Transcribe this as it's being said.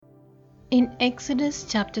In Exodus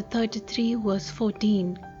chapter 33 verse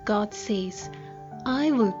 14, God says,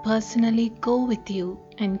 "I will personally go with you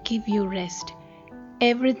and give you rest.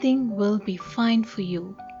 Everything will be fine for you."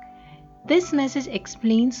 This message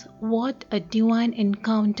explains what a divine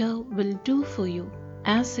encounter will do for you,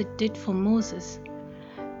 as it did for Moses.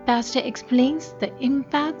 Pastor explains the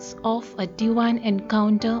impacts of a divine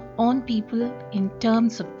encounter on people in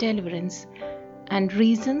terms of deliverance and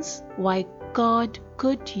reasons why God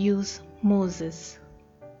could use Moses.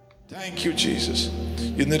 Thank you, Jesus.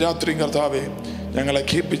 ഇന്ന് രാത്രി കർത്താവേ, ഞങ്ങളെ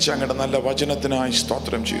കേൾപ്പിച്ച അങ്ങയുടെ നല്ല വചനത്തിനായി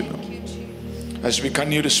സ്തോത്രം ചെയ്യുന്നു. As we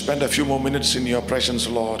continue to spend a few more minutes in your presence,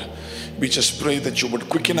 Lord, we just pray that you would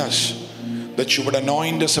quicken us, that you would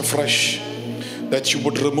anoint us afresh, that you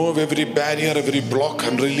would remove every barrier, every block,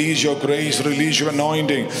 and release your grace, release your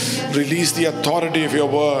anointing, release the authority of your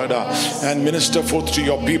word, and minister forth to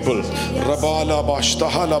your people. Rabala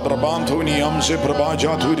bashtahala brabantuni amse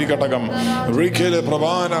prabajaturi katagam rikele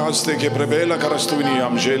prabana hasteke prebela karastuni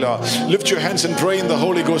amjela. Lift your hands and pray in the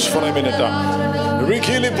Holy Ghost for a minute.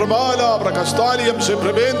 Rikele prabala brakastali amse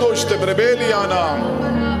prebendo ste prebeliana.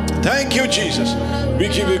 Thank you, Jesus. We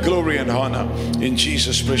give you glory and honor in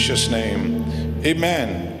Jesus' precious name. Amen.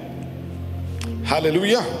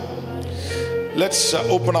 Hallelujah. Let's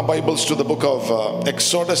open our Bibles to the book of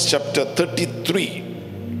Exodus chapter 33,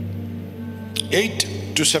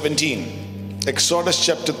 8 to 17. Exodus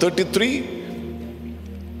chapter 33,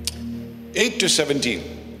 8 to 17.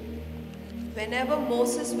 Whenever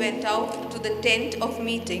Moses went out to the tent of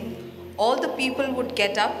meeting, all the people would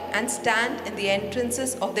get up and stand in the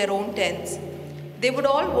entrances of their own tents. They would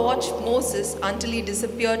all watch Moses until he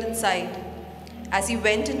disappeared inside. As he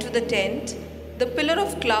went into the tent, the pillar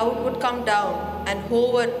of cloud would come down and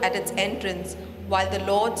hover at its entrance while the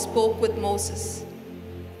Lord spoke with Moses.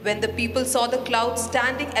 When the people saw the cloud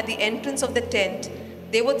standing at the entrance of the tent,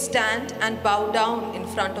 they would stand and bow down in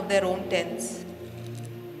front of their own tents.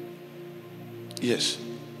 Yes,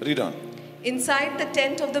 read on. Inside the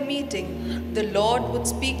tent of the meeting, the Lord would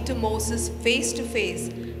speak to Moses face to face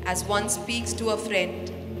as one speaks to a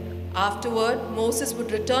friend. Afterward, Moses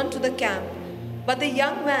would return to the camp, but the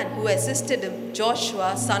young man who assisted him,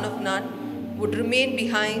 Joshua, son of Nun, would remain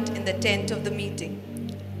behind in the tent of the meeting.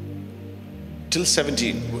 Till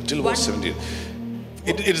 17, till verse 17.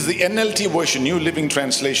 It is the NLT version, New Living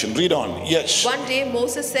Translation. Read on. Yes. One day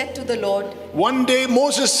Moses said to the Lord, One day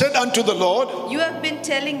Moses said unto the Lord, You have been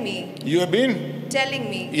telling me. You have been? Telling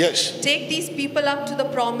me. Yes. Take these people up to the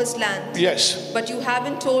promised land. Yes. But you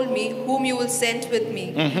haven't told me whom you will send with me.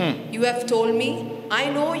 You have told me, I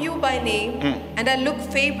know you by name, and I look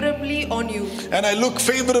favorably on you. And I look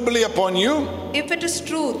favorably upon you. If it is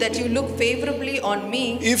true that you look favorably on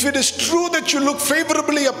me, If it is true that you look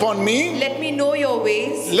favorably upon me, let me know your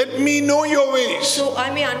ways, let me know your ways, so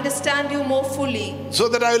I may understand you more fully so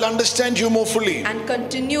that I will understand you more fully and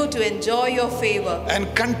continue to enjoy your favor. and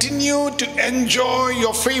continue to enjoy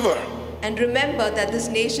your favor. And remember that this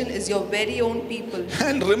nation is your very own people.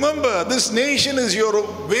 And remember, this nation is your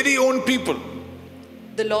very own people.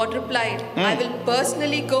 The Lord replied, I will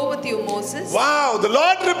personally go with you, Moses. Wow, the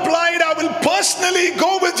Lord replied, I will personally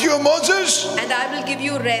go with you, Moses, And I will give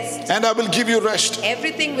you rest. and I will give you rest.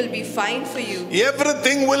 Everything will be fine for you.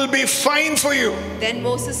 Everything will be fine for you. Then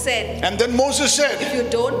Moses said, And then Moses said, If you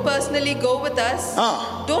don't personally go with us,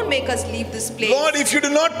 don't make us leave this place. Lord, if you do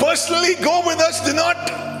not personally go with us, do not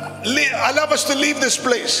allow us to leave this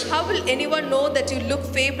place. How will anyone know that you look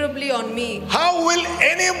favorably on me? How will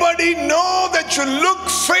anybody know that you look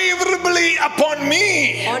favorably upon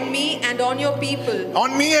me? On me and on your people.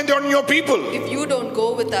 On me and on your people. If you don't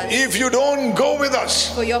go with us. If you don't go with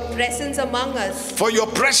us. For your presence among us For your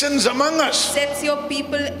presence among us. sets your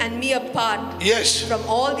people and me apart Yes. from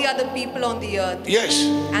all the other people on the earth. Yes.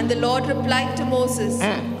 And the Lord replied to Moses,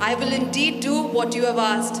 I will indeed do what you have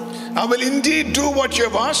asked, I will indeed do what you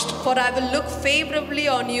have asked. for I will look favorably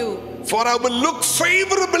on you, For I will look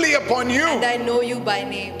favorably upon you. and I know you by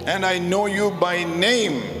name. And I know you by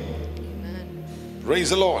name. Praise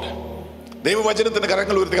the Lord. ദൈവവചനത്തിന്റെ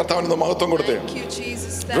കരങ്ങൾ ഉയർത്തി കർത്താവിന് മഹത്വം കൊടുത്തേ. Thank you,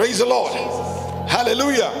 Jesus. Praise the Lord.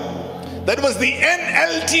 Hallelujah. That was the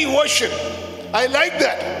NLT version. I like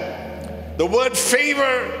that. The word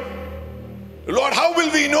favor. Lord, how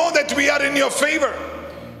will we know that we are in your favor?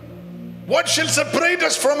 What shall separate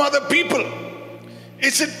us from other people?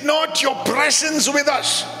 Is it not your presence with us?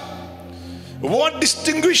 What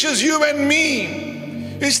distinguishes you and me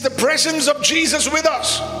is the presence of Jesus with us.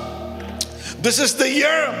 This is the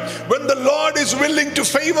year when the Lord is willing to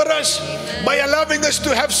favor us by allowing us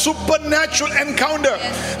to have supernatural encounter.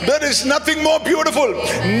 There is nothing more beautiful,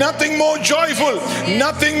 nothing more joyful,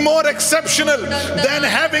 nothing more exceptional than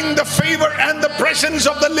having the favor and the presence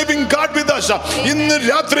of the living God with us. Innu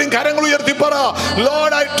rathri karangal uyarthi para,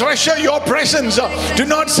 Lord, I treasure your presence. Do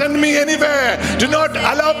not send me anywhere. Do not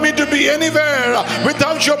allow me to be anywhere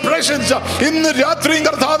without your presence. Innu rathri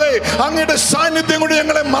karthave, angade സാന്നിധ്യം കൊണ്ട്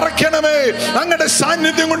ഞങ്ങളെ മറക്കണമേ, അങ്ങയുടെ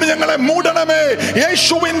സാന്നിധ്യം കൊണ്ട് ഞങ്ങളെ മൂടണമേ,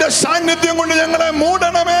 യേശുവിന്റെ സാന്നിധ്യം കൊണ്ട് ഞങ്ങളെ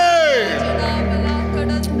മൂടണമേ.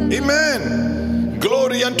 Amen.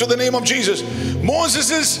 Glory unto the name of Jesus. Moses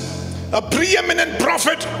is a preeminent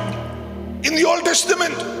prophet in the Old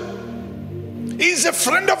Testament. He is a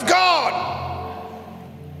friend of God.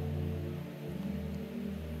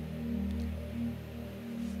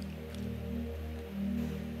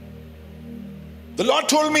 The Lord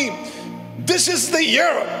told me, this is the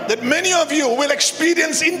year that many of you will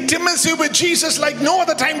experience intimacy with Jesus like no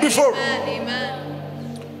other time before.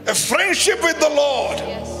 Amen. A friendship with the Lord.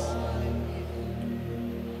 Yes.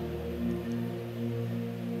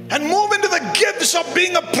 And move into the gifts of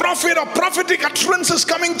being a prophet or prophetic utterances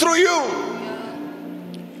coming through you.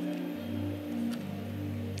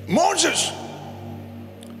 Moses,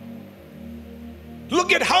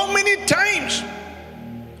 look at how many times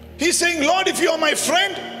he's saying, Lord, if you are my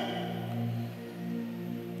friend,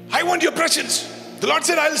 I want your presence. The Lord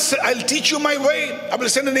said, I'll teach you my way. I will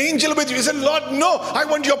send an angel with you. He said, Lord, no, I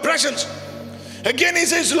want your presence. Again he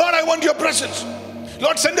says, Lord, I want your presence.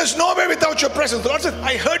 Lord, send us nowhere without your presence. The Lord said,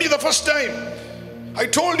 I heard you the first time. I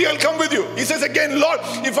told you I'll come with you. He says again, Lord,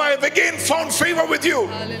 if I have again found favor with you,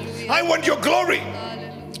 hallelujah, I want your glory.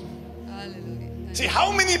 Hallelujah. Hallelujah. See how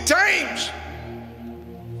many times.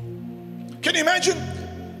 Can you imagine?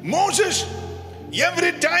 Moses,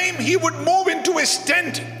 every time he would move into his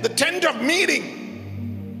tent, the tent of meeting.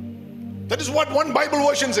 That is what one Bible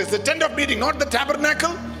version says, the tent of meeting, not the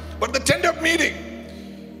tabernacle, but the tent of meeting.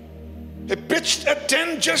 They pitched a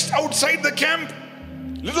tent just outside the camp,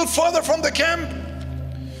 little further from the camp,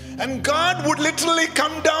 and God would literally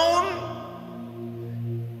come down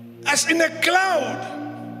as in a cloud,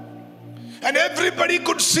 and everybody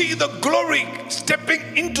could see the glory stepping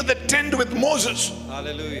into the tent with Moses.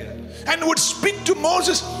 Hallelujah. And would speak to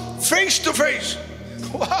Moses face to face.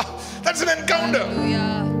 Wow, that's an encounter.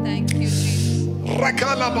 Hallelujah. Thank you, Jesus.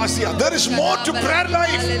 There is more to prayer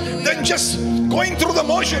life than just going through the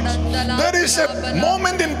motions. There is a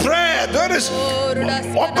moment in prayer. There is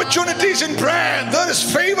opportunities in prayer. There is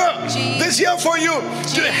favor this year for you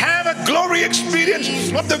to have a glory experience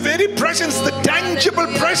of the very presence, the tangible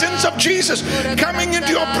presence of Jesus coming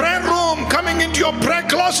into your prayer room, coming into your prayer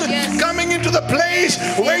closet, coming into the place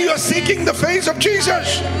where you are seeking the face of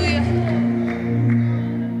Jesus.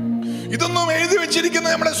 ഇതൊന്നും എഴുതി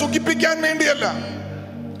വെച്ചിരിക്കുന്നത് നമ്മളെ സുഖിപ്പിക്കാൻ വേണ്ടിയല്ല.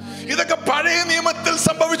 ഇതൊക്കെ പഴയ നിയമത്തിൽ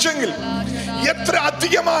സംഭവിച്ചെങ്കിൽ എത്ര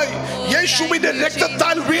അധികമായി യേശുവിന്റെ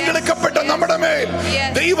രക്തത്താൽ വീണ്ടെടുക്കപ്പെട്ട നമ്മുടെ മേൽ,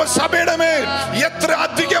 ദൈവസഭയുടെ മേൽ എത്ര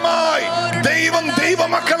അധികമായി ദൈവം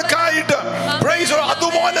ദൈവമക്കൾക്കായിട്ട്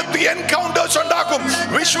അതുപോലത്തെ എൻകൗണ്ടേഴ്സ് ഉണ്ടാക്കും.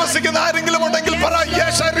 വിശ്വസിക്കുന്ന ആരെങ്കിലും ഉണ്ടെങ്കിൽ പറ,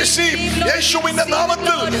 yes I receive. യേശുവിന്റെ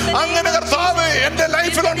നാമത്തിൽ അങ്ങനെ കർത്താവേ എന്റെ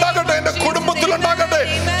ലൈഫിൽ ഉണ്ടാകട്ടെ, എന്റെ കുടുംബത്തിൽ ഉണ്ടാകട്ടെ,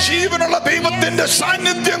 ജീവനുള്ള ദൈവത്തിന്റെ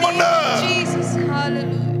സാന്നിധ്യം കൊണ്ട്.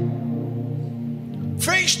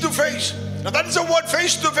 Face to face. Now that is the word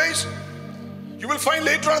face to face. You will find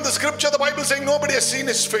later on in the scripture the Bible saying nobody has seen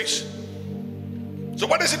his face. So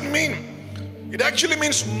what does it mean? It actually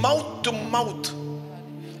means mouth to mouth.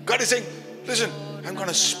 God is saying, listen, I'm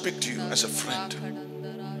going to speak to you as a friend.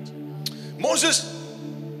 Moses,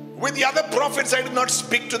 with the other prophets, I did not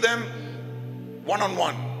speak to them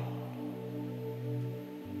one-on-one.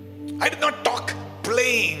 I did not talk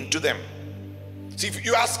plain to them. See, if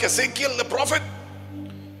you ask Ezekiel the prophet,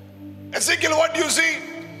 Ezekiel, what do you see?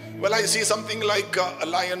 Well, I see something like a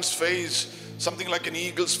lion's face, something like an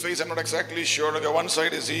eagle's face. I'm not exactly sure. Okay, one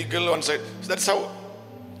side is eagle, one side. So that's how.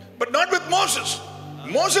 But not with Moses.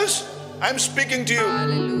 Moses, I'm speaking to you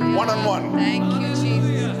one-on-one. Thank you,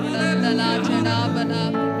 Jesus.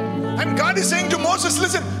 And God is saying to Moses,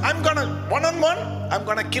 listen, I'm gonna, one-on-one, I'm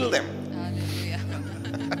gonna kill them.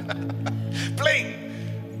 Plain.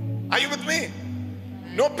 Are you with me?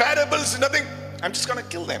 No parables, nothing. I'm just gonna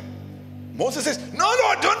kill them. Moses says, no,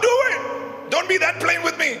 Lord, don't do it. Don't be that plain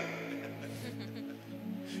with me.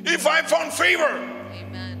 If I found favor.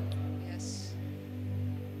 Amen. Yes.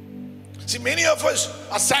 See, many of us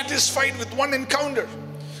are satisfied with one encounter.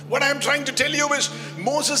 What I'm trying to tell you is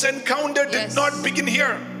Moses' encounter did not begin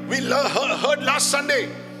here. We heard last Sunday.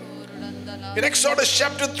 In Exodus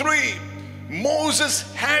chapter 3, Moses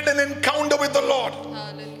had an encounter with the Lord.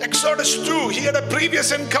 Exodus 2, he had a previous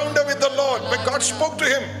encounter with the Lord where God spoke to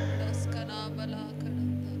him.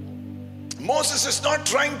 Moses is not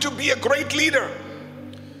trying to be a great leader.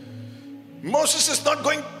 Moses is not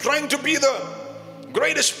trying to be the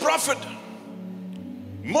greatest prophet.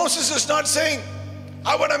 Moses is not saying,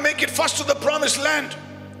 I want to make it first to the promised land.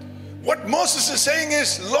 What Moses is saying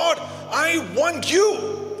is, Lord, I want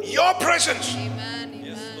you, your presence. Amen. Amen.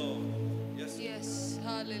 Yes, Lord. Yes.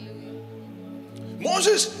 Hallelujah.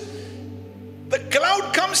 Moses, the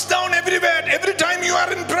cloud comes down everywhere, every time you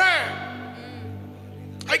are in prayer.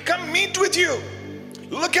 I come meet with you.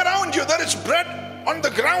 Look around you, there is bread on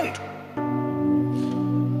the ground.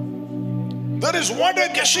 There is water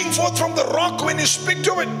gushing forth from the rock when you speak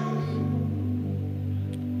to it.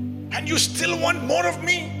 And you still want more of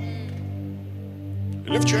me?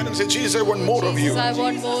 Lift your hand and say, Jesus, I want more of you. I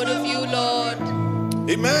want more of you, Lord.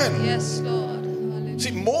 Amen. Yes, Lord. Hallelujah.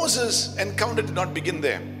 See, Moses' encounter did not begin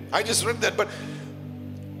there. I just read that, but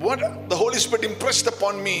what the Holy Spirit impressed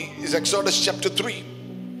upon me is Exodus chapter 3,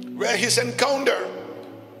 where his encounter,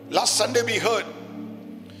 last Sunday we heard,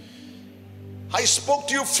 I spoke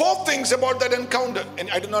to you 4 things about that encounter, and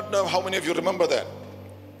I do not know how many of you remember that.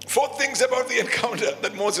 4 things about the encounter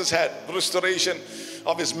that Moses had: restoration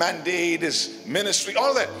of his mandate, his ministry,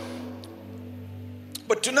 all that.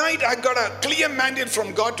 But tonight I got a clear mandate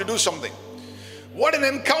from God to do something. What an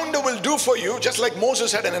encounter will do for you, just like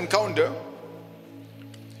Moses had an encounter,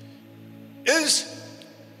 is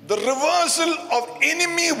the reversal of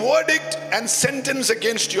enemy verdict and sentence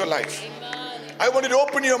against your life. I want you to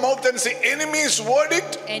open your mouth and say, enemy's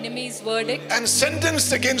verdict and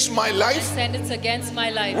sentence against my life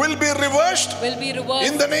will be reversed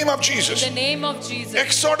in the name of Jesus.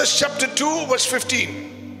 Exodus chapter 2 verse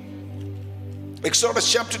 15.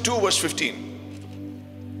 Exodus chapter 2 verse 15.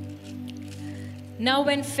 Now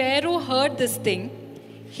when Pharaoh heard this thing,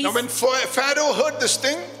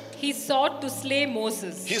 he sought to slay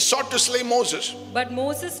Moses. But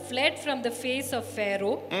Moses fled from the face of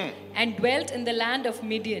Pharaoh and dwelt in the land of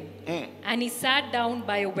Midian. And he sat down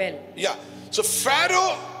by a well. Yeah. So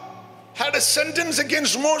Pharaoh had a sentence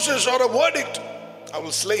against Moses, or a verdict. I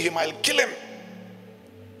will slay him, I'll kill him.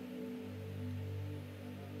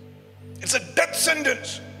 It's a death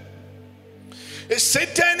sentence. A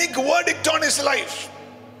satanic verdict on his life.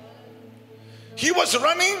 He was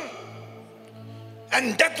running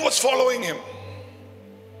and death was following him.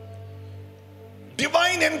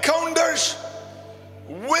 Divine encounters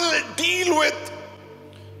will deal with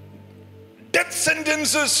death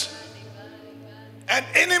sentences and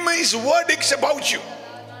enemies' verdicts about you.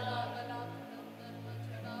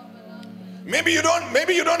 Maybe you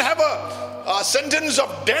don't have a sentence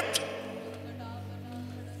of death,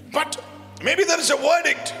 but maybe there is a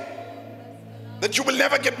verdict that you will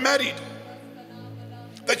never get married,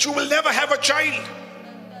 that you will never have a child,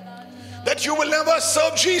 that you will never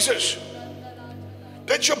serve Jesus,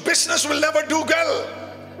 that your business will never do well,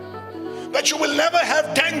 that you will never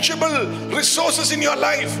have tangible resources in your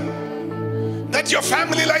life, that your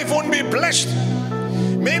family life won't be blessed.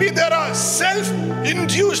 Maybe there are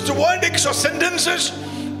self-induced verdicts or sentences,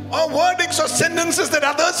 that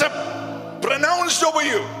others have pronounced over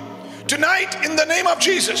you. Tonight, in the name of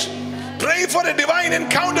Jesus, pray for a divine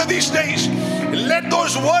encounter these days. Let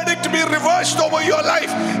those verdicts be reversed over your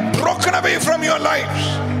life, broken away from your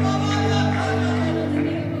lives.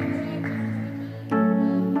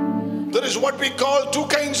 There is what we call 2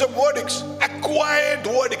 kinds of verdicts. Acquired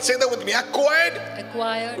verdict. Say that with me.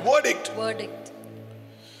 Acquired verdict.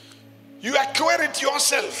 You acquire it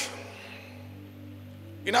yourself.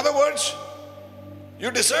 In other words,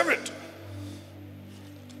 you deserve it.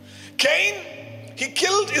 Cain, he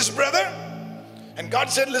killed his brother, and God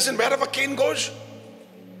said, listen, wherever Cain goes,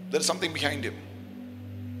 there's something behind him.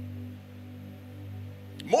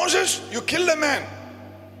 Moses, you killed a man.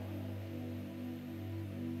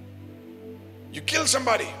 You killed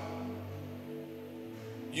somebody.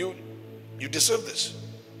 You deserve this.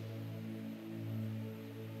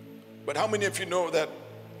 But how many of you know that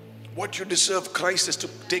what you deserve, Christ has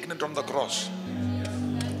taken it on the cross?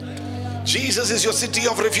 Jesus is your city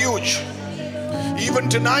of refuge. Even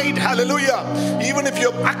tonight, hallelujah, even if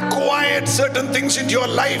you've acquired certain things in your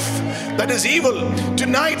life that is evil,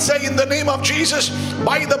 tonight say, in the name of Jesus,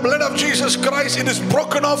 by the blood of Jesus Christ, it is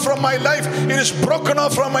broken off from my life, it is broken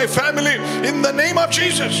off from my family, in the name of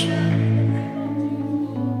Jesus.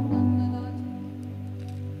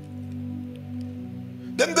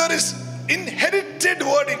 Then there is inherited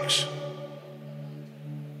verdicts.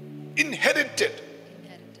 Inherited.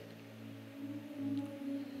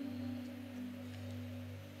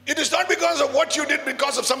 It is not because of what you did,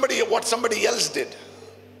 because of what somebody else did.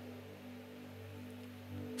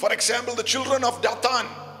 For example, the children of Dathan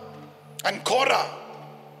and Korah,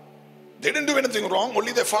 they didn't do anything wrong.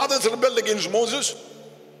 Only their fathers rebelled against Moses,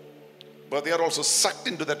 but they are also sucked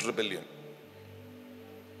into that rebellion.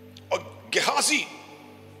 Gehazi,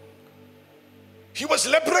 he was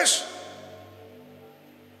leprous.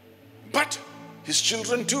 But his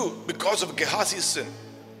children too, because of Gehazi's sin.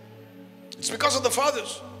 It's because of the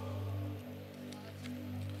fathers.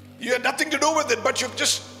 You had nothing to do with it, but you're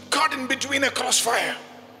just caught in between a crossfire.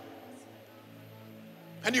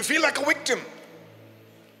 And you feel like a victim.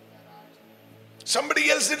 Somebody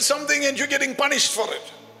else did something and you're getting punished for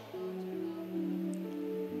it.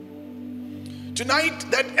 Tonight,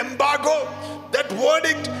 that embargo, that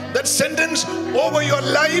verdict, that sentence over your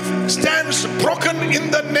life stands broken in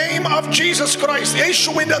the name of Jesus Christ.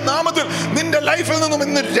 യേശുവിന്റെ നാമത്തിൽ നിന്റെ ലൈഫിൽ നിന്നും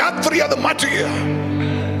ഇന്ന് രാത്രി അത് മാറ്റുക.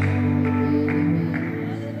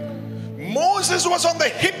 Moses was on the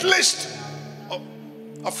hit list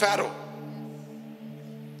of Pharaoh.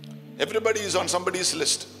 Everybody is on somebody's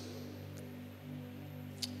list.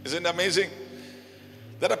 Isn't it amazing?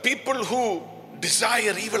 There are people who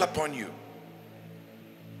desire evil upon you.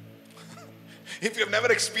 If you have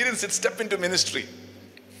never experienced it, step into ministry.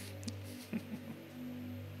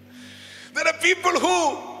 There are people who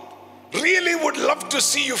really would love to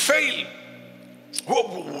see you fail, who are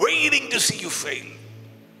waiting to see you fail.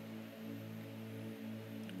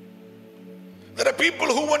 There are people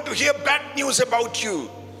who want to hear bad news about you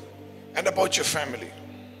and about your family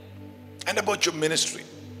and about your ministry.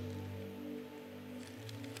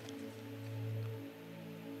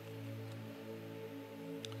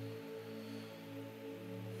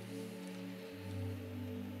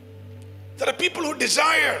 There are people who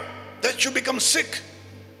desire that you become sick.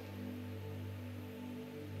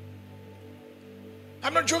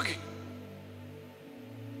 I'm not joking.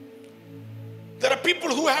 There are people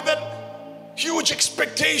who have that huge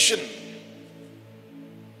expectation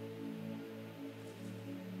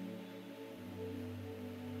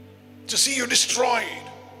to see you destroyed.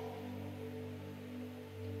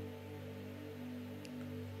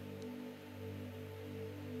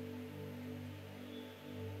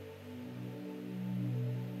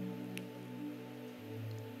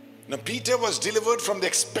 Now Peter was delivered from the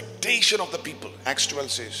expectation of the people. Acts 12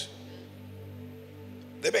 says.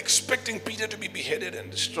 They were expecting Peter to be beheaded and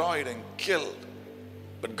destroyed and killed.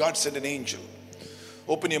 But God sent an angel.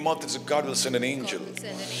 Open your mouth and say, God will send an angel.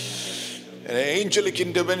 An angelic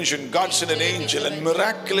intervention. God sent an angel and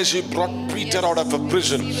miraculously brought Peter out of a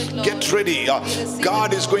prison. Get ready.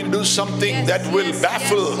 God is going to do something that will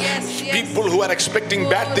baffle people who are expecting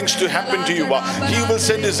bad things to happen to you. He will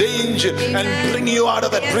send his angel and bring you out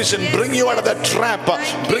of that prison, bring you out of that trap,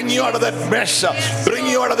 bring you out of that mess, bring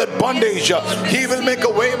you out of that bondage. He will make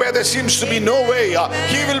a way where there seems to be no way.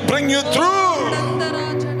 He will bring you through.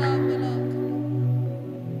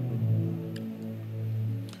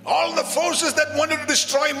 All the forces that wanted to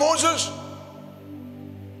destroy Moses,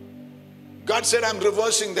 God said, I'm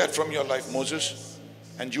reversing that from your life, Moses,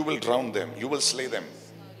 and you will drown them, you will slay them.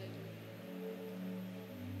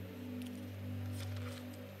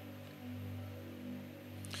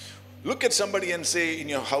 Look at somebody and say in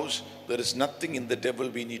your house, there is nothing in the devil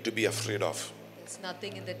we need to be afraid of. There's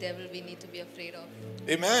nothing in the devil we need to be afraid of.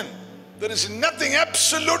 Amen. There is nothing,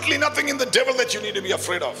 absolutely nothing in the devil that you need to be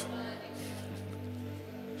afraid of.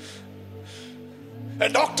 A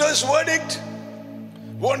doctor's verdict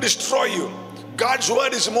won't destroy you. God's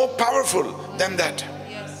word is more powerful than that.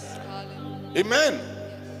 Yes. Amen.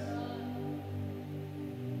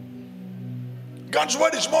 God's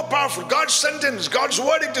word is more powerful. God's sentence, God's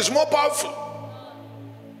verdict is more powerful.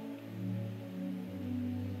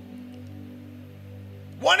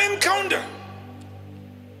 One encounter.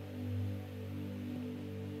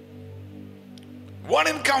 One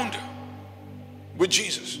encounter with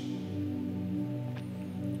Jesus.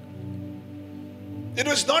 It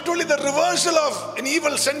was not only the reversal of an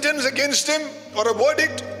evil sentence against him or a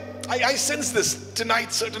verdict. I sense this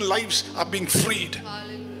tonight. Certain lives are being freed.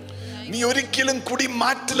 നീ ഒരിക്കലും കുടി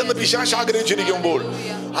മാറ്റില്ലെന്ന് പിശാച് ആഗ്രഹിച്ചിരിക്കുമ്പോൾ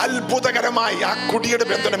അത്ഭുതകരമായി ആ കുടിയുടെ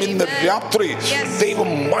ബന്ധനം ഇന്ന് രാത്രി ദൈവം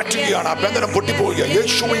മാറ്റുകയാണ്. ആ ബന്ധനം പൊട്ടിപ്പോവുക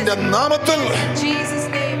യേശുവിന്റെ നാമത്തിൽ.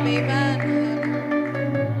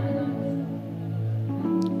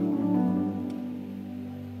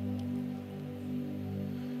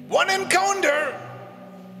 One encounter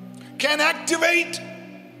can activate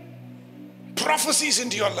prophecies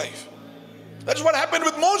into your life. That's what happened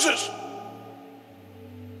with Moses.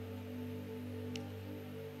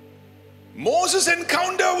 Moses'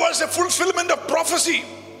 encounter was a fulfillment of prophecy.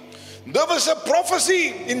 There was a prophecy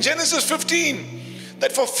in Genesis 15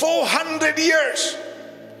 that for 400 years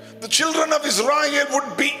the children of Israel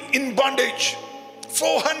would be in bondage.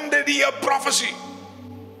 400-year prophecy.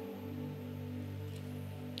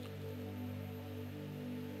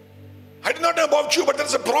 I do not know about you, but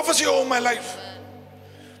there's a prophecy over my life.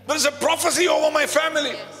 There is a prophecy over my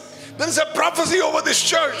family. There is a prophecy over this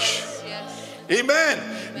church. Amen.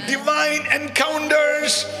 Divine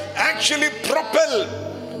encounters actually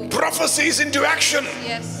propel prophecies into action.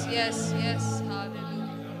 Hallelujah.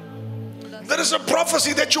 There is a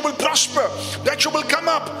prophecy that you will prosper, that you will come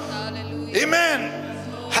up. Amen.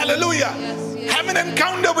 Hallelujah. Have an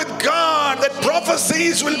encounter with God, that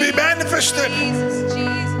prophecies will be manifested.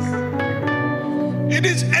 It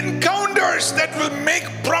is encounters that will make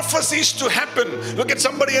prophecies to happen. Look at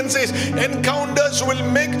somebody and say, encounters will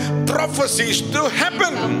make prophecies to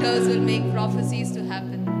happen. Encounters will make prophecies to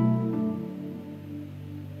happen.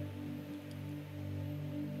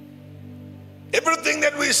 Everything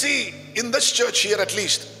that we see in this church here, at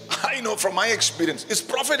least, I know from my experience, is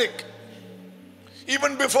prophetic.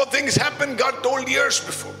 Even before things happen, God told years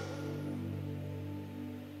before.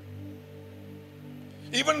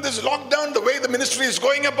 Even this lockdown, the way the ministry is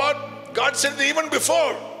going about, God said that even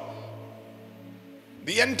before,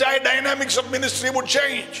 the entire dynamics of ministry would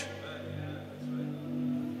change.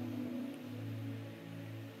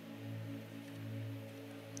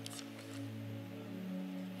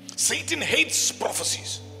 Satan hates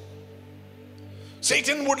prophecies.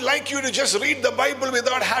 Satan would like you to just read the Bible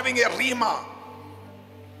without having a rhema.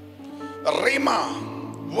 A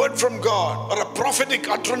rhema, word from God, or a prophetic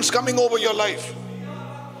utterance coming over your life.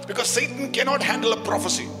 Because Satan cannot handle a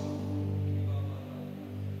prophecy.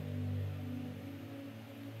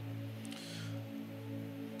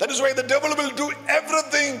 That is why the devil will do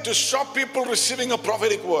everything to stop people receiving a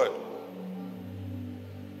prophetic word.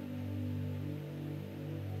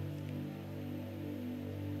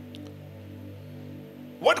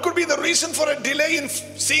 What could be the reason for a delay in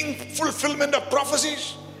seeing fulfillment of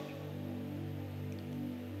prophecies?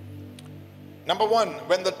 Number one,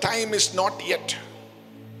 when the time is not yet.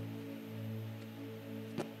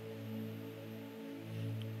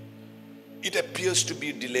 It appears to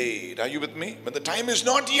be delayed. Are you with me? When the time is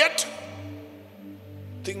not yet,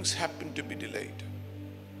 things happen to be delayed.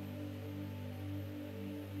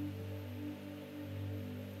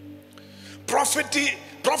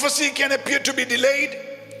 Prophecy can appear to be delayed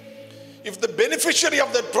if the beneficiary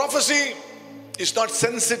of that prophecy is not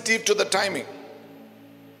sensitive to the timing.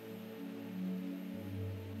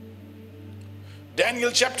 Daniel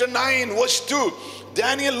chapter 9 verse 2.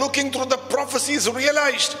 Daniel, looking through the prophecies,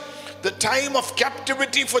 realized the time of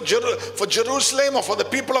captivity for Jerusalem or for the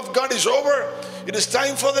people of God is over. It is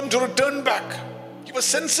time for them to return back. He was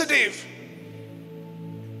sensitive.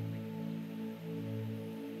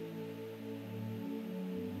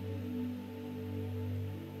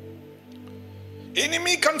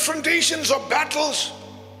 Enemy confrontations or battles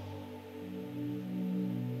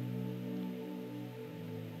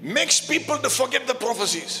makes people to forget the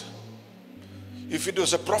prophecies. If it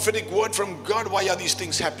was a prophetic word from God, why are these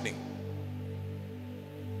things happening?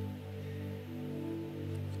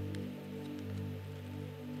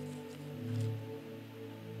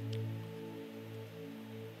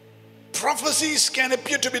 Prophecies can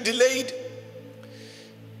appear to be delayed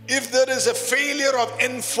if there is a failure of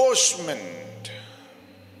enforcement.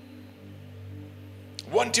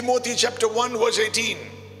 1 Timothy chapter 1 verse 18.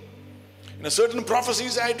 In a certain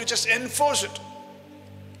prophecies, I had to just enforce it.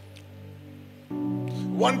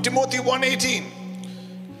 1 Timothy 1:18.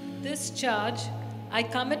 This charge I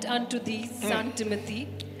commit unto thee, son Timothy.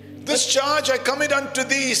 This charge I commit unto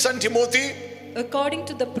thee, son Timothy. According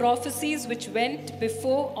to the prophecies which went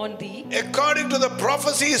before on thee. According to the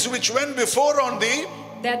prophecies which went before on thee.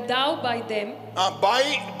 That thou by them.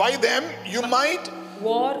 By them you might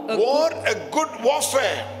war a good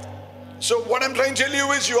warfare. So what I'm trying to tell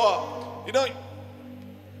you is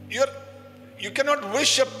you cannot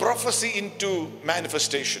wish a prophecy into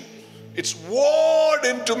manifestation. It's warred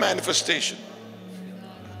into manifestation.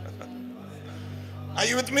 Are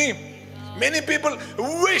you with me? Many people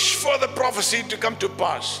wish for the prophecy to come to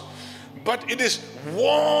pass, but it is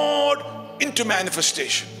warred into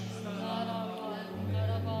manifestation.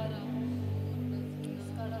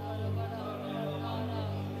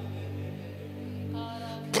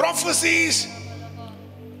 Prophecies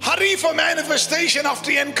hurry for manifestation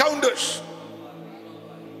after encounters.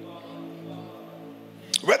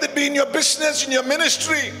 Whether it be in your business, in your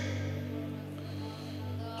ministry,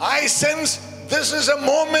 I sense this is a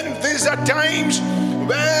moment, these are times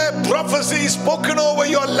where prophecy spoken over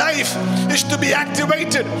your life is to be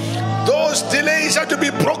activated. Those delays are to be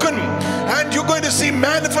broken, and you're going to see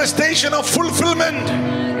manifestation of fulfillment.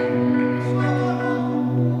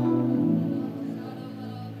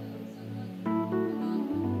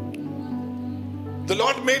 The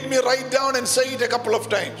Lord made me write down and say it a couple of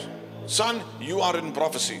times. Son, you are in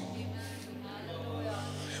prophecy.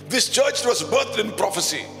 This church was birthed in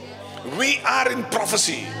prophecy. We are in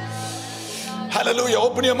prophecy. Hallelujah.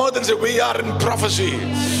 Open your mouth and say, we are in prophecy.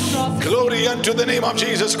 Glory unto the name of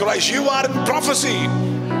Jesus Christ. You are in prophecy.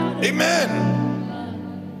 Amen.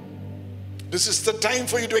 This is the time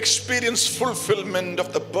for you to experience fulfillment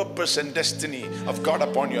of the purpose and destiny of God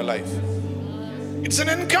upon your life. It's an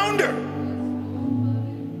encounter.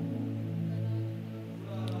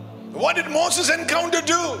 What did Moses' encounter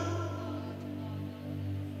do?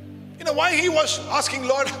 You know why he was asking,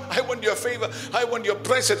 Lord, I want your favor, I want your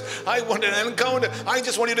presence, I want an encounter, I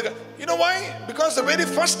just want you to go. You know why? Because the very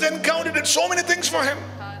first encounter did so many things for him.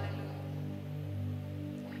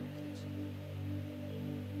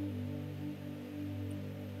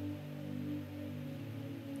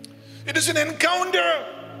 It is an encounter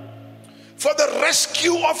for the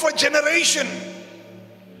rescue of a generation.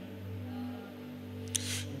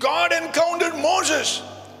 God encountered Moses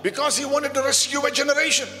because he wanted to rescue a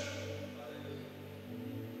generation.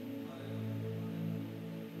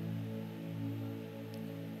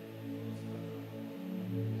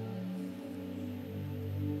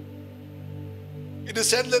 It is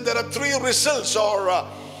said that there are three results or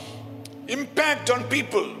impact on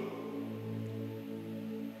people.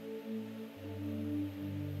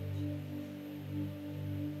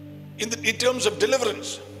 In terms of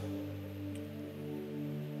deliverance.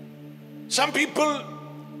 Some people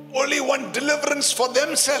only want deliverance for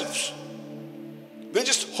themselves. They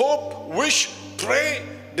just hope, wish, pray,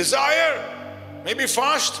 desire, maybe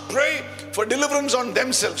fast, pray for deliverance on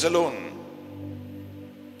themselves alone.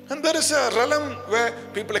 And there is a realm where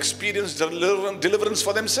people experience deliverance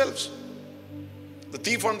for themselves. The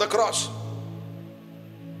thief on the cross.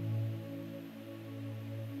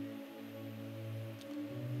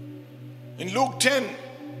 In Luke 10,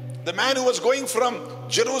 the man who was going from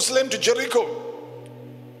Jerusalem to Jericho,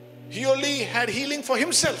 he only had healing for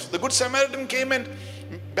himself. The Good Samaritan came and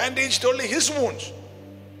bandaged only his wounds.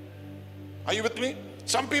 Are you with me?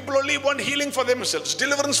 Some people only want healing for themselves,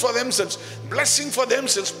 deliverance for themselves, blessing for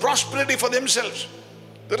themselves, prosperity for themselves.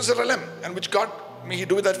 There is a realm in which God, may He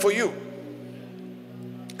do that for you.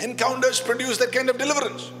 Encounters produce that kind of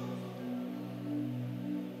deliverance.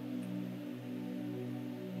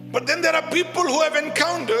 But then there are people who have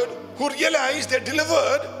encountered, who realize they're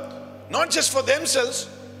delivered, not just for themselves,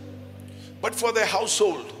 but for their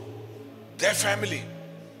household, their family.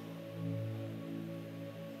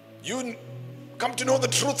 You come to know the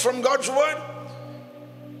truth from God's word.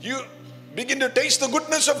 You begin to taste the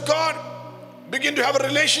goodness of God, begin to have a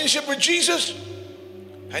relationship with Jesus,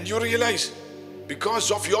 and you realize,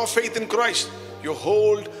 because of your faith in Christ, your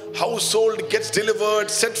whole household gets delivered,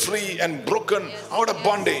 set free, and broken out of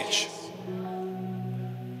bondage.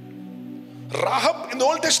 Rahab in the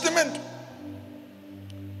Old Testament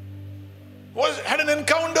had an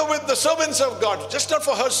encounter with the servants of God, just not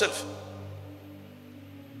for herself.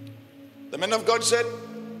 The men of God said,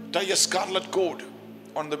 tie a scarlet cord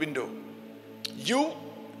on the window. You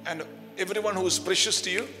and everyone who is precious to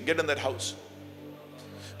you, get in that house.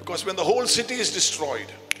 Because when the whole city is destroyed,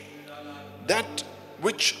 that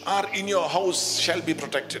which are in your house shall be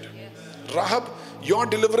protected. Yes. Rahab, your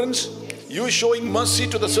deliverance, you showing mercy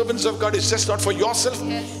to the servants of God is just not for yourself,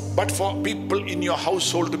 yes, but for people in your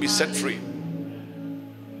household to be set free.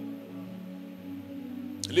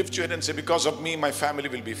 Lift your head and say, because of me, my family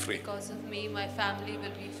will be free. Because of me, my family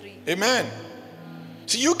will be free. Amen.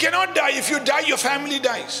 See, you cannot die. If you die, your family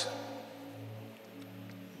dies.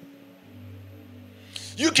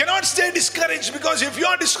 You cannot stay discouraged, because if you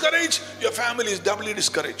are discouraged, your family is doubly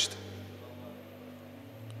discouraged.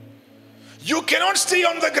 You cannot stay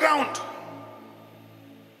on the ground,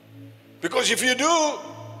 because if you do,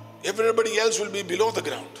 everybody else will be below the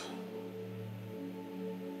ground.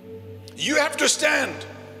 You have to stand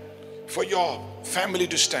for your family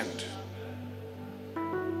to stand.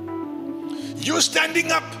 You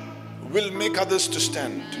standing up will make others to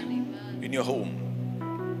stand in your home.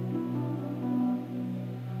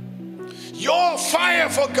 Your fire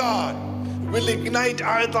for God will ignite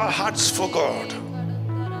other hearts for God.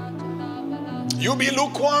 You be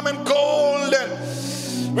lukewarm and cold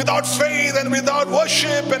and without faith and without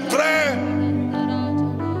worship and prayer,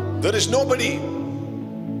 there is nobody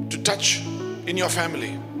to touch in your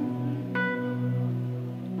family.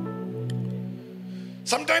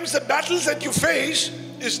 Sometimes the battles that you face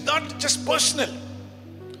is not just personal,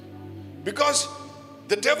 because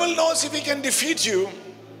the devil knows if he can defeat you,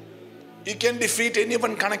 he can defeat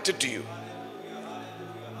anyone connected to you.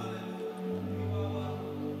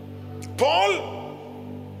 Paul,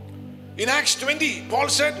 in Acts 20, Paul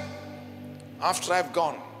said, after I have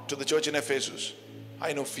gone to the church in Ephesus,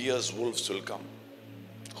 I know fierce wolves will come.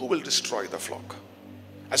 who will destroy the flock?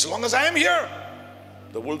 As long as I am here,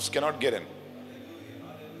 the wolves cannot get in.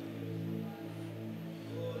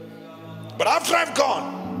 But after I've gone,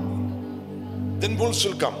 then wolves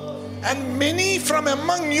will come. And many from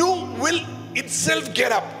among you will itself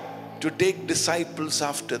get up to take disciples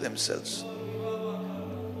after themselves.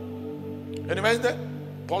 Can you imagine that?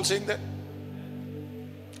 Paul saying that?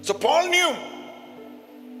 So Paul knew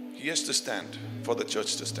he has to stand for the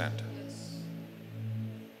church to stand.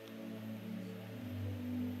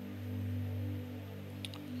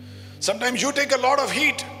 Sometimes you take a lot of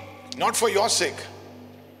heat, not for your sake,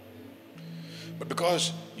 but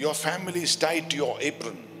because your family is tied to your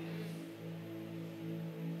apron.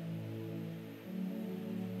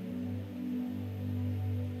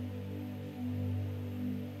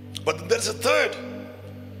 But there's a third.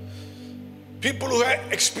 People who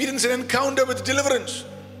have experienced an encounter with deliverance,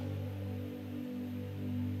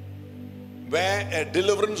 where a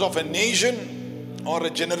deliverance of a nation or a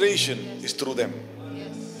generation is through them.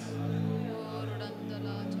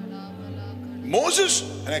 Moses,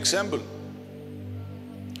 an example.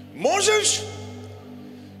 Moses,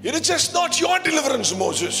 it is just not your deliverance,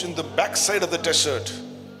 Moses, in the backside of the desert.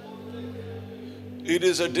 It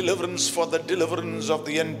is a deliverance for the deliverance of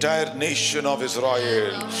the entire nation of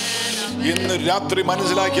Israel. ഇന്ന് രാത്രി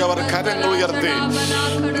മനസ്സിലാക്കി അവർ കരങ്ങൾ ഉയർത്തി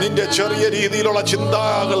നിന്റെ ചെറിയ രീതിയിലുള്ള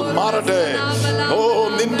ചിന്തകൾ മാറട്ടെ. ഓ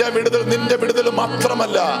നിന്റെ വിടുതൽ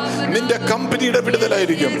മാത്രമല്ല, നിന്റെ കമ്പനിയുടെ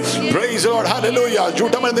വിടുതലായിരിക്കും. Praise God, hallelujah.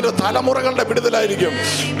 ജുഡമൻ നിന്റെ തലമുറകളുടെ വിടുതലായിരിക്കും.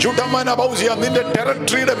 ജുഡമന ബൗസിയ നിന്റെ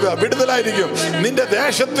ടെറിട്ടറിയുടെ വിടുതലായിരിക്കും. നിന്റെ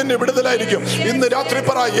ദേശത്തിന്റെ വിടുതലായിരിക്കും. ഇന്ന് രാത്രി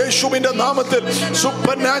പറ, യേശുവിന്റെ നാമത്തിൽ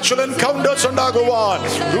supernatural encounters ഉണ്ടാകുവാൻ.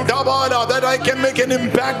 Rudabala, that I can make an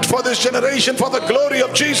impact for this generation for the glory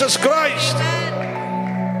of Jesus Christ.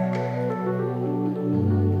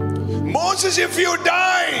 Moses, if you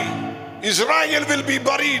die, Israel will be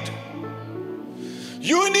buried.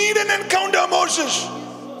 You need an encounter, Moses.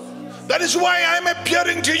 That is why I am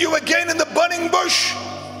appearing to you again in the burning bush.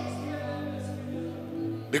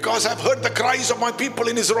 Because I've heard the cries of my people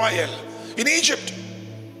in Israel, in Egypt.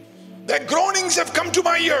 Their groanings have come to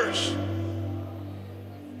my ears.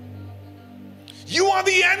 You are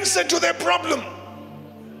the answer to their problem.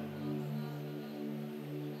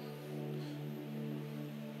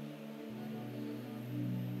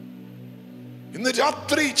 ഇന്ന്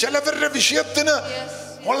രാത്രി ചിലവരുടെ വിഷയത്തിന്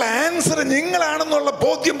ഉള്ള answer നിങ്ങളാണെന്നുള്ള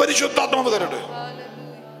ബോധ്യം പരിശുദ്ധാത്മാവ് തരട്ടെ.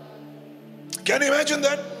 Can you imagine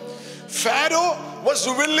that? Pharaoh was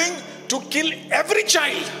willing to kill every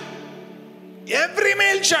child, every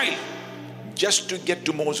male child, just to get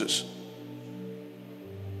to Moses.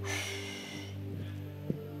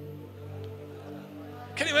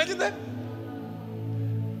 Can you imagine that?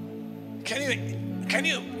 Can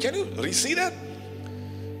you receive that?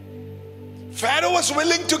 Pharaoh was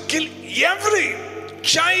willing to kill every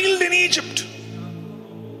child in Egypt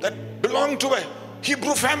that belonged to a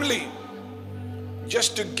Hebrew family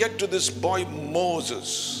just to get to this boy Moses.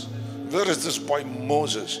 Where is this boy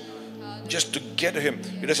Moses? Just to get him.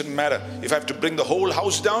 It doesn't matter. If I have to bring the whole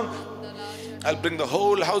house down, I'll bring the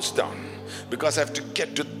whole house down, because I have to get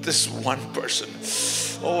to this one person.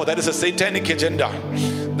 Oh, that is a satanic agenda.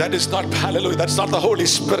 That is not, hallelujah, that's not the Holy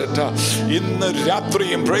Spirit. ഇന്ന്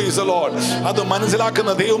രാത്രിയും, praise the Lord, അത്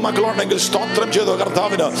മനസ്സിലാക്കുന്ന ദൈവമക്കളുണ്ടെങ്കിൽ സ്തോത്രം ചെയ്തു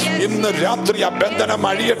കർത്താവിന്. ഇന്ന് രാത്രി ആ ബന്ധനം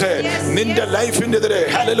അഴിയട്ടെ നിന്റെ ലൈഫിനെതിരെ.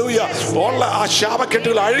 ഹല്ലേലൂയ, ഉള്ള ആ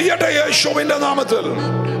ശാപക്കെട്ടുകൾ അഴിയട്ടെ യേശുവിന്റെ നാമത്തിൽ.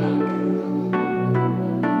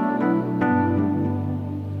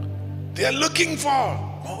 They are looking for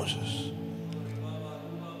Moses.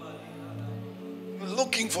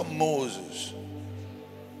 Looking for Moses.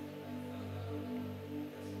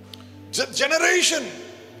 Generation.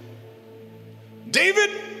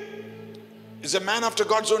 David is a man after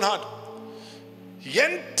God's own heart. The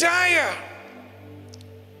entire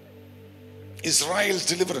Israel's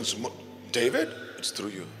deliverance. David, it's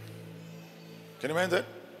through you. Can you imagine that?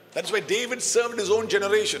 That's why David served his own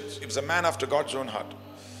generations. He was a man after God's own heart.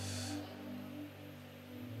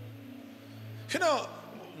 You know,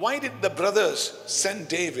 why did the brothers send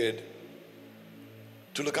David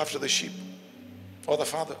to look after the sheep, or the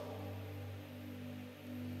father?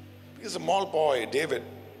 Because a small boy,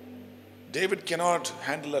 David cannot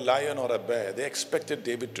handle a lion or a bear. They expected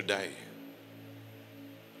David to die.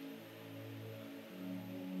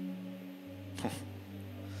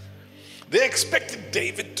 They expected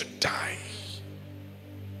David to die.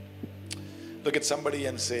 Look at somebody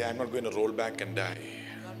and say, I'm not going to roll back and die.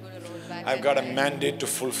 I've got a mandate to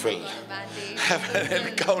fulfill. Have an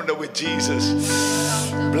encounter with Jesus.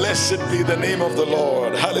 Blessed be the name of the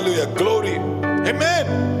Lord. Hallelujah. Glory. Amen.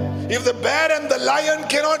 If the bear and the lion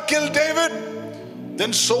cannot kill David,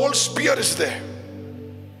 Then Saul's spear is there.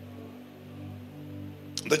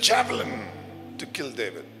 The javelin to kill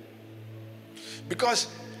David. Because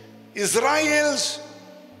Israel's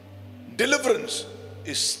deliverance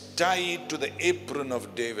is tied to the apron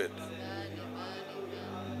of David.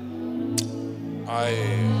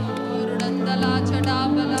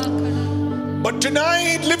 But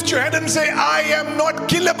tonight, lift your head and say, I am not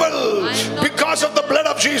killable because of the blood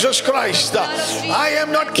of Jesus Christ. I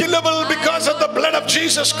am not killable because of the blood of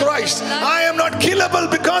Jesus Christ. I am not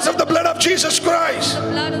killable because of the blood of Jesus Christ.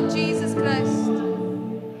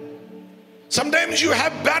 Sometimes you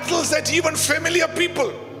have battles that even familiar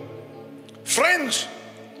people, friends,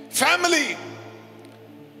 family,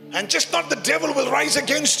 and just not the devil will rise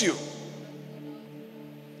against you.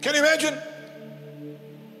 Can you imagine?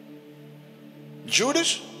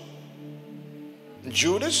 Judas,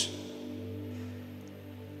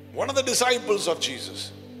 one of the disciples of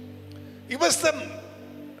Jesus. He was the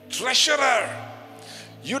treasurer.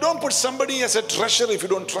 You don't put somebody as a treasurer if you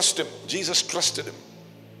don't trust him. Jesus trusted him.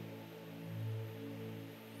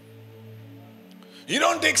 You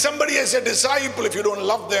don't take somebody as a disciple if you don't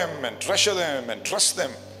love them and treasure them and trust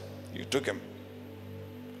them. You took him,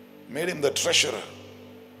 made him the treasurer.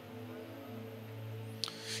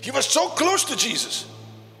 He was so close to Jesus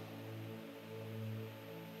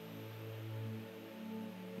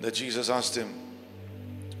that Jesus asked him,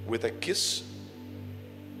 with a kiss,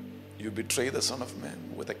 you betray the Son of Man.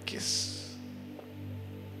 With a kiss.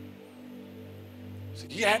 So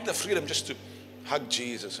he had the freedom just to hug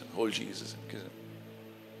Jesus and hold Jesus and kiss him.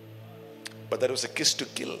 But that was a kiss to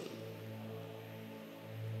kill.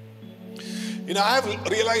 You know, I have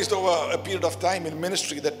realized over a period of time in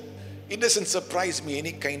ministry that it doesn't surprise me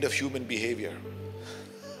any kind of human behavior.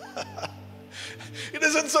 It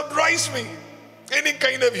doesn't surprise me any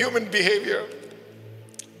kind of human behavior.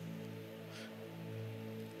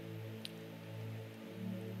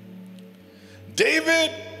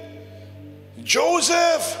 David,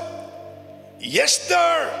 Joseph,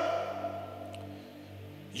 Esther,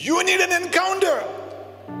 you need an encounter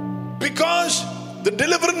because the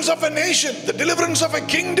deliverance of a nation, the deliverance of a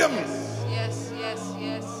kingdom,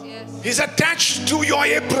 is attached to your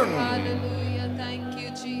apron. Hallelujah. Thank you,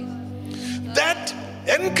 Jesus. That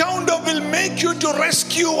encounter will make you to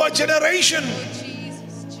rescue a generation.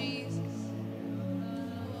 Jesus.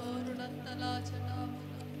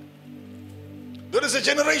 There is a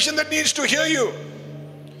generation that needs to hear you,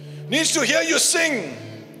 needs to hear you sing,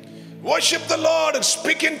 worship the Lord and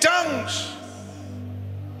speak in tongues.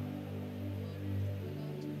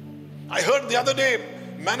 I heard the other day,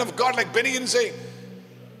 man of God like Benny Hinn say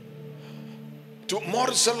to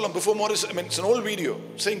Morris Cerullo, before Morris, it's an old video,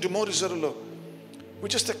 saying to Morris Cerullo, we're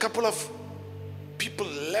just a couple of people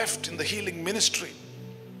left in the healing ministry.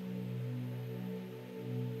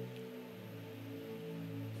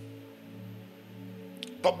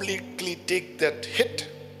 Publicly take that hit,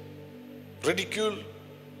 ridicule.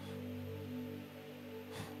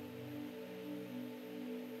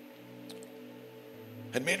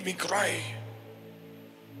 It made me cry.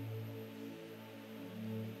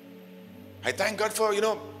 I thank God for,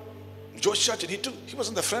 Josh Church, and he was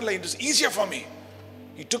on the front line. It was easier for me.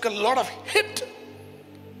 He took a lot of hit.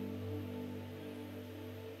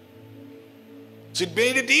 So it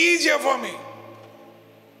made it easier for me.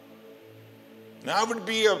 Now I would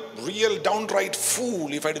be a real downright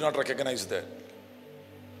fool if I did not recognize that.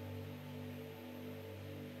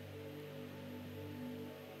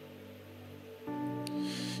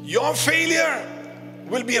 Your failure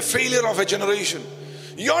will be a failure of a generation.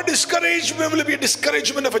 Your discouragement will be a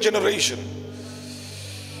discouragement of a generation.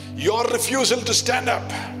 Your refusal to stand up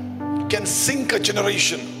can sink a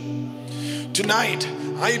generation. Tonight,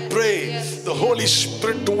 I pray the Holy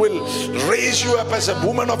Spirit will raise you up as a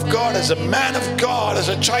woman of God, as a man of God, as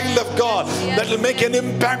a child of God that will make an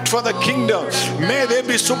impact for the kingdom. May there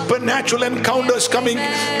be supernatural encounters come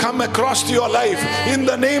across to your life in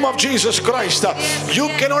the name of Jesus Christ. You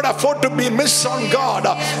cannot afford to be miss on God,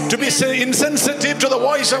 to be insensitive to the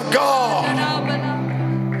voice of God.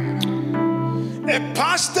 A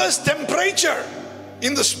pastor's temperature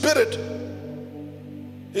in the spirit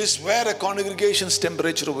is where a congregation's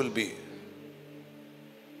temperature will be.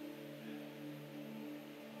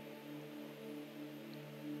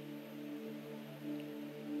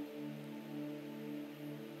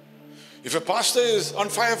 If a pastor is on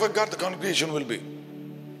fire for God, the congregation will be.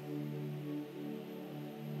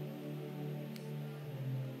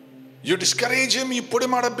 You discourage him, you put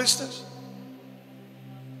him out of business,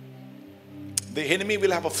 the enemy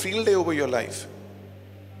will have a field day over your life.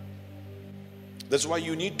 That's why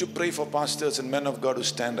you need to pray for pastors and men of God who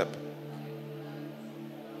stand up.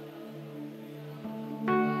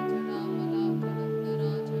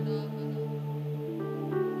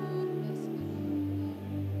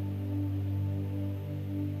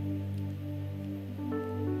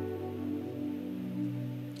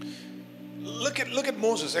 look at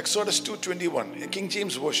Moses, Exodus 2:21, King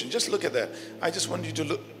James Version. Just look at that. I just want you to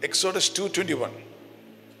look, Exodus 2:21.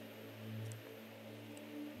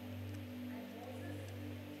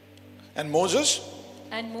 And Moses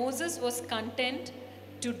was content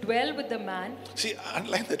to dwell with the man. See,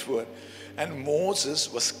 underline that word. And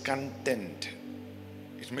Moses was content.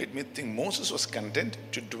 It made me think Moses was content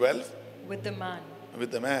to dwell with the man.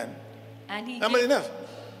 With the man. And he enough.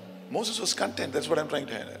 Moses was content. That's what I'm trying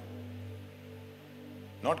to highlight.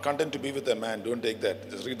 Not content to be with a man. Don't take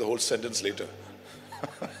that. Just read the whole sentence later.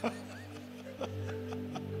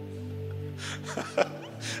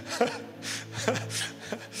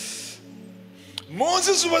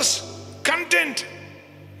 Moses was content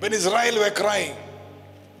when Israel were crying.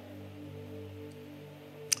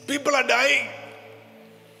 People are dying.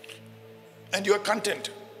 And you are content.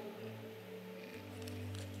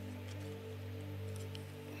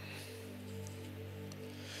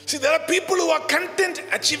 See, there are people who are content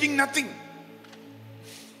achieving nothing.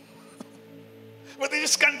 But they're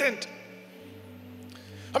just content.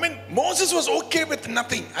 I mean, Moses was okay with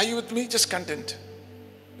nothing. Are you with me? Just content.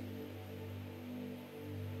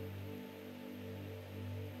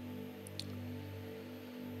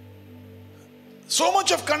 So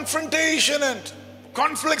much of confrontation and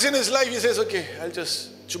conflicts in his life, he says, okay, I'll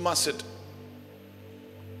just chumma sit.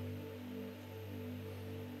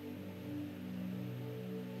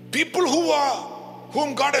 People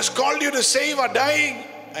whom God has called you to save are dying,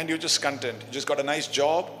 and you're just content. You just got a nice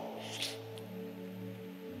job,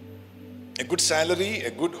 a good salary,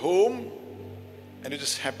 a good home, and you're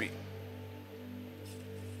just happy.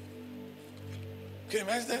 Can you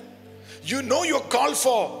imagine that? You know you're called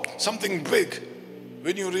for something big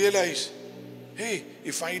when you realize, hey,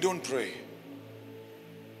 if I don't pray,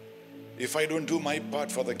 if I don't do my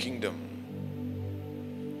part for the kingdom,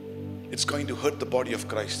 it's going to hurt the body of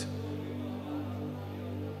Christ.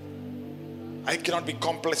 I cannot be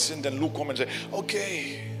complacent and lukewarm and say,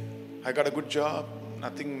 okay, I got a good job,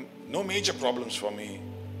 nothing, no major problems for me.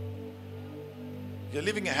 You're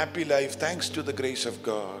living a happy life thanks to the grace of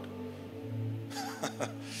God.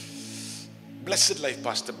 Blessed life,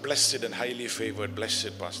 Pastor. Blessed and highly favored.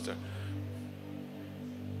 Blessed, Pastor.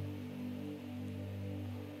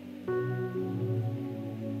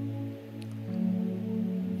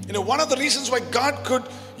 You know, one of the reasons why God could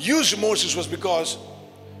use Moses was because,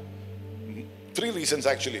 3 reasons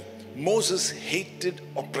actually. Moses hated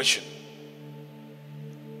oppression.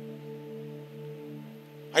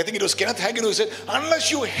 I think it was Kenneth Hagin who said,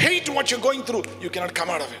 unless you hate what you're going through, you cannot come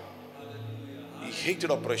out of it. He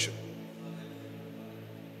hated oppression.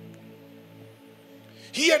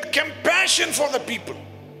 He had compassion for the people.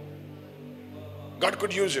 God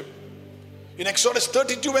could use him. In Exodus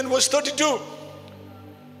 32 and verse 32,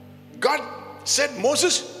 God said,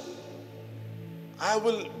 Moses, I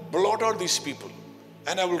will blot out these people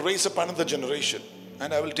and I will raise up another generation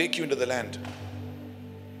and I will take you into the land.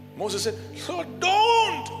 Moses said, Lord,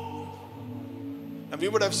 don't. And we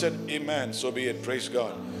would have said, amen, so be it, praise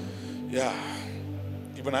God. Yeah,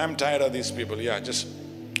 even I'm tired of these people. Yeah, just,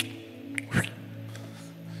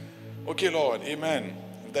 okay, Lord, amen.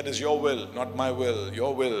 If that is your will, not my will,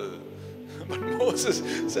 your will. But Moses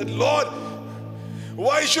said, Lord,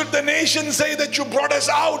 why should the nation say that you brought us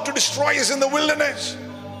out to destroy us in the wilderness?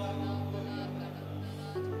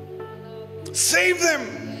 Save them.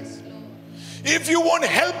 If you won't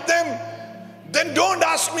help them, then don't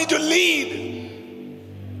ask me to lead.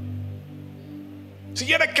 See,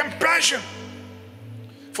 he had a compassion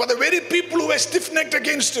for the very people who were stiff-necked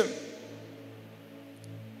against him.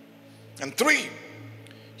 And 3,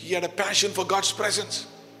 he had a passion for God's presence.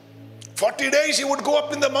 40 days he would go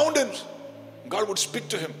up in the mountains. God would speak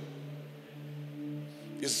to him.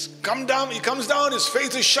 He comes down, his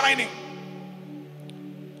face is shining.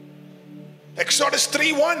 Exodus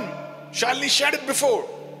 3:1, Shalini shared it before.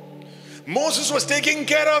 Moses was taking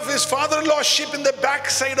care of his father-in-law's sheep in the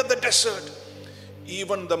backside of the desert.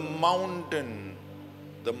 Even the mountain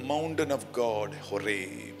of God,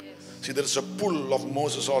 Horeb. See, there is a pull of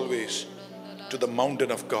Moses always to the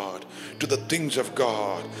mountain of God, to the things of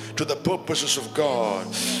God, to the purposes of God,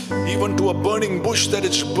 even to a burning bush that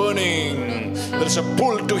it's burning. There is a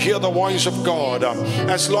pull to hear the voice of God.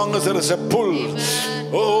 As long as there is a pull,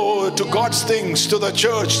 to God's things, to the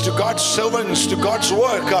church, to God's servants, to God's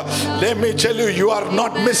work, let me tell you, you are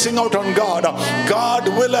not missing out on God. God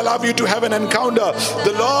will allow you to have an encounter.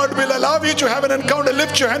 The Lord will allow you to have an encounter.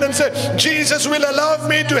 Lift your hand and say, Jesus will allow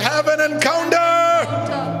me to have an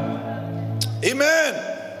encounter. Amen.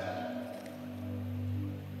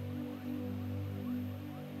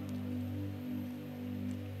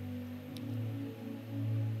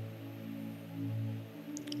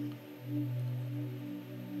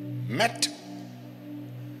 met.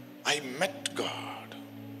 I met God.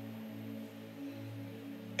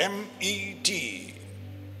 M-E-T.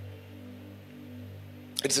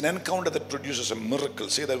 It's an encounter that produces a miracle.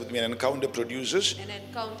 Say that with me. An encounter produces. An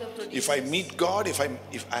encounter produces. If I meet God, if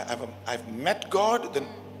I've met God, then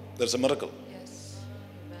there's a miracle. Yes.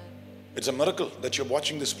 Amen. It's a miracle that you're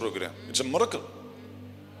watching this program. It's a miracle.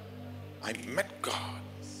 I met God.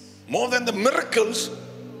 More than the miracles,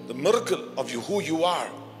 the miracle of who you are.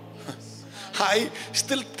 I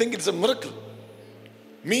still think it's a miracle.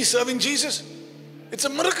 Me serving Jesus, it's a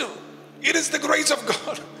miracle. It is the grace of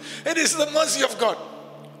God. It is the mercy of God.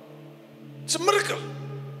 It's a miracle.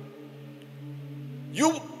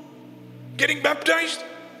 You getting baptized,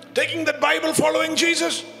 taking that Bible, following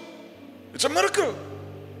Jesus, it's a miracle.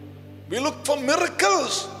 We look for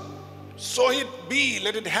miracles. So it be,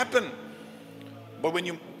 let it happen. But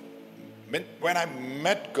when I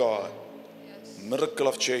met God, yes. Miracle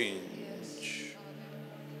of change. Yes.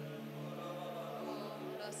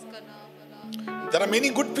 There are many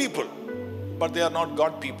good people, but they are not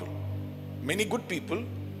God people. Many good people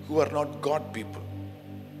who are not God people.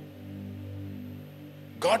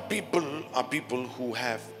 God people are people who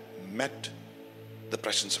have met the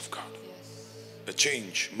presence of God. Yes. A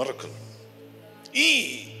change, miracle.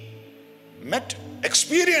 E, met,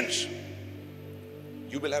 experience.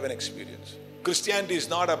 You will have an experience. Christianity is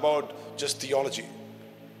not about just theology.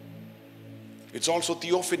 It's also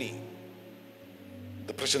theophany.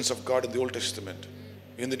 The presence of God in the Old Testament.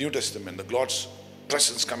 In the New Testament, the God's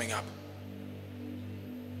presence coming up.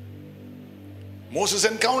 Moses'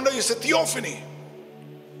 encounter is a theophany.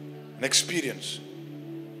 An experience.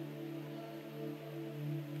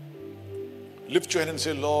 Lift your hand and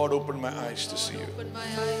say, Lord, open my eyes to see you. Open my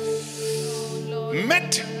eyes. Oh, Lord,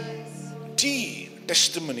 met. T,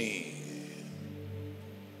 testimony.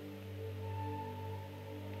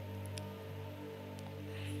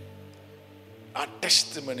 A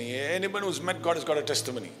testimony. Anyone who's met God has got a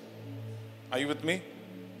testimony. Are you with me?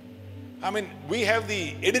 I mean, we have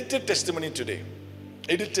the edited testimony today.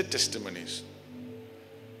 Edited testimonies.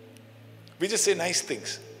 We just say nice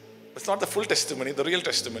things. It's not the full testimony, the real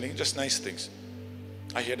testimony, just nice things.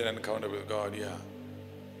 I had an encounter with God, yeah.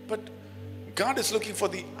 But God is looking for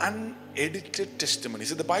the unedited testimony.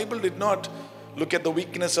 See, the Bible did not look at the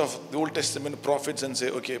weakness of the Old Testament prophets and say,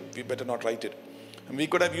 okay, we better not write it. And we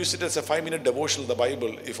could have used it as a 5-minute devotional, the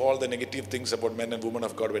Bible, if all the negative things about men and women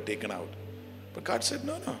of God were taken out. But God said,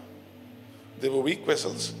 no. They were weak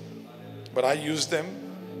vessels. But I used them.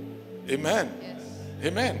 Amen. Yes.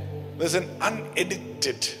 Amen. There's an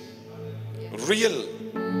unedited, real,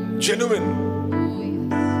 genuine.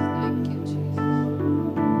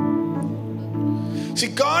 See,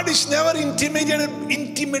 God is never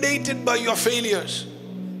intimidated by your failures.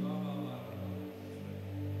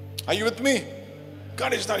 Are you with me?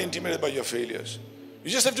 God is not intimidated by your failures. You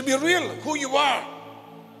just have to be real, who you are.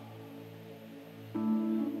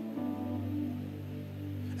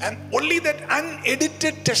 And only that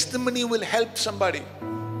unedited testimony will help somebody.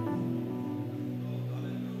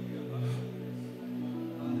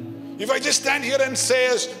 If I just stand here and say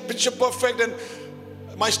as picture perfect and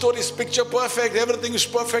my story is picture perfect, everything is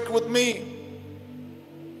perfect with me,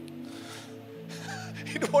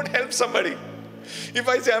 it won't help somebody. If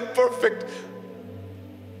I say I'm perfect,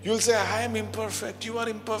 you'll say I am imperfect, you are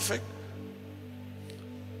imperfect.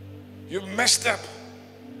 You messed up.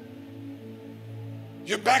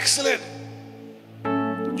 You backslid.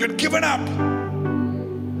 You'd given up.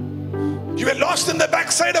 You were lost in the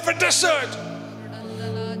backside of a desert.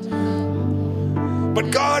 But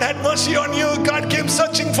God had mercy on you. God came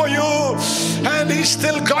searching for you. And He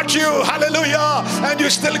still got you. Hallelujah. And you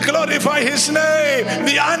still glorify His name.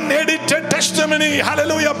 The unedited testimony.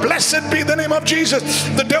 Hallelujah. Blessed be the name of Jesus.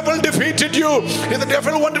 The devil defeated you. The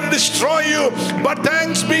devil wanted to destroy you. But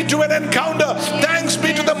thanks be to an encounter. Thanks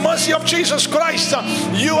be to the mercy of Jesus Christ.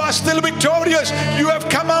 You are still victorious. You have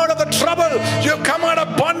come out of the trouble. You have come out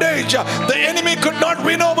of bondage. The enemy could not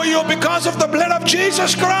win over you because of the blood of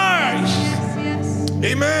Jesus Christ.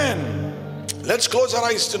 Amen. Let's close our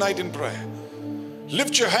eyes tonight in prayer.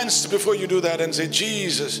 Lift your hands before you do that and say,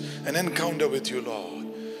 Jesus, an encounter with you, Lord.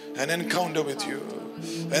 An encounter with you.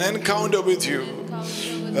 An encounter with you.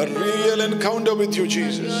 A real encounter with you,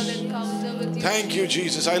 Jesus. Thank you,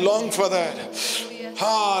 Jesus. I long for that.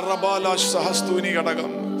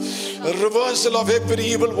 A reversal of every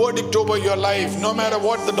evil verdict over your life. No matter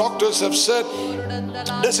what the doctors have said,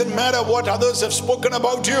 doesn't matter what others have spoken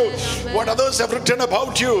about you, what others have written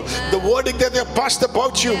about you, the verdict that they have passed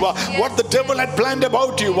about you, what the devil had planned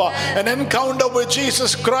about you. An encounter with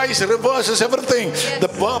Jesus Christ reverses everything. The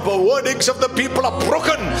verdicts of the people are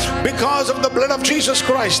broken because of the blood of Jesus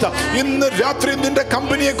Christ. In the Ratri, Ninda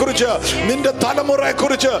company Kurja, Ninda Talamura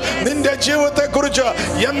Kurja, Ninda Jivata Kurja,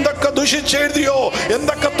 Yandaka Dushi Chedio,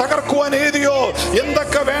 Yandaka Takarkuan Edio,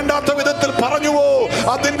 Yandaka Vendata with the Paranuo,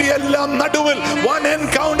 Adindi Elam Naduvil. One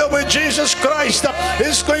encounter with Jesus Christ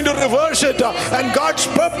is going to reverse it, and God's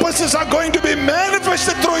purposes are going to be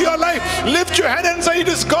manifested through your life. Lift your hand and say, it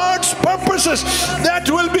is God's purposes that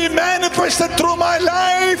will be manifested through my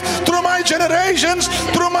life, through my generations,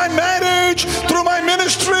 through my marriage, through my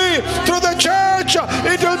ministry, through the church.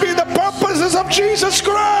 It will be the purposes of Jesus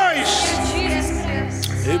Christ.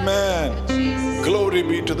 Amen. Glory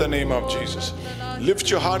be to the name of Jesus. Lift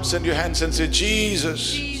your hearts and your hands and say,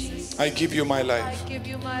 Jesus, I give you my life.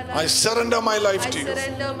 I surrender my life to you.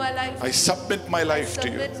 I submit my life to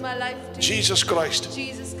you. Jesus Christ,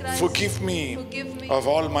 forgive me of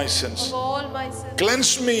all my sins.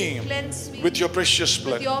 Cleanse me with your precious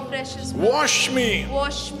blood. Wash me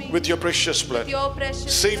with your precious blood.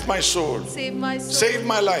 Save my soul. Save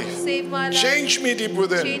my life. Change me deep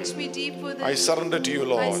within. I surrender to you,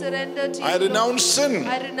 Lord. I renounce sin.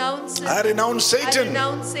 I renounce Satan.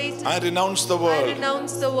 I renounce the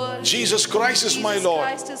world. Jesus Christ is my Lord.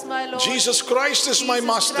 Jesus Christ is my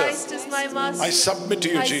Master. I submit to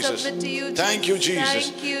you, Jesus. Thank you,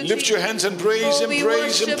 Jesus. Lift your hands and praise Him,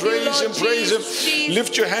 praise Him, praise Him, praise Him.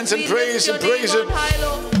 Lift your hands and praise Him, praise Him.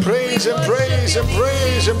 Praise Him, praise Him,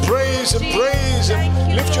 praise Him, praise Him, praise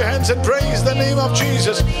Him. Lift your hands and praise the name of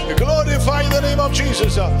Jesus. Glorify the name of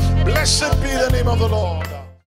Jesus. Blessed be the name of the Lord.